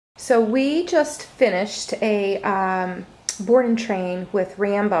So we just finished a board and train with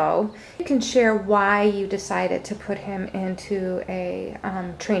Rambo. You can share why you decided to put him into a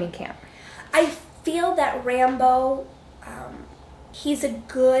training camp. I feel that Rambo, he's a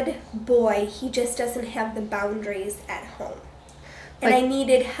good boy. He just doesn't have the boundaries at home. And I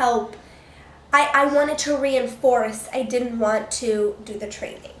needed help. I wanted to reinforce. I didn't want to do the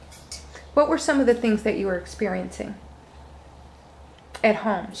training. What were some of the things that you were experiencing at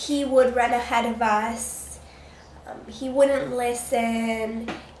home? He would run ahead of us. He wouldn't listen.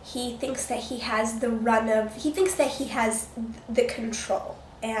 He thinks that he has he thinks that he has the control.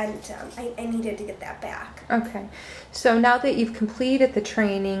 And I needed to get that back. Okay. So now that you've completed the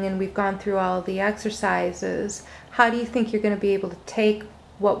training and we've gone through all the exercises, how do you think you're going to be able to take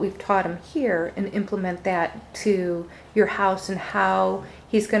what we've taught him here and implement that to your house, and how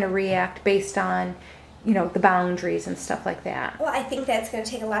he's going to react based on, you know, the boundaries and stuff like that? Well, I think that's going to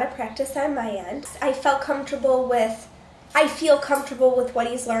take a lot of practice on my end. I feel comfortable with what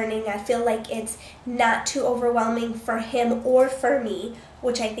he's learning. I feel like it's not too overwhelming for him or for me,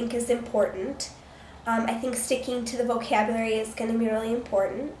 which I think is important. I think sticking to the vocabulary is going to be really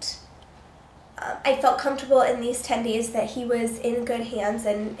important. I felt comfortable in these 10 days that he was in good hands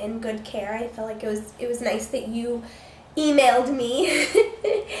and in good care. I felt like it was nice that you emailed me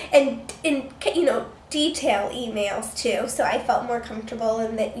and you know, detail emails too. So I felt more comfortable,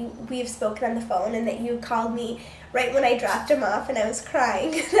 and that we've spoken on the phone, and that you called me right when I dropped him off and I was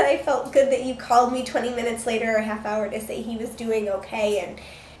crying. I felt good that you called me 20 minutes later or a half hour to say he was doing okay, and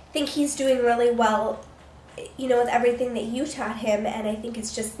I think he's doing really well, you know, with everything that you taught him. And I think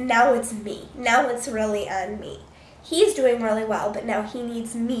it's just, now it's me. Now it's really on me. He's doing really well, but now he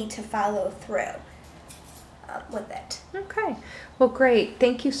needs me to follow through with it. Okay. Well, great.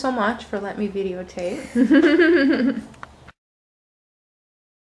 Thank you so much for letting me videotape.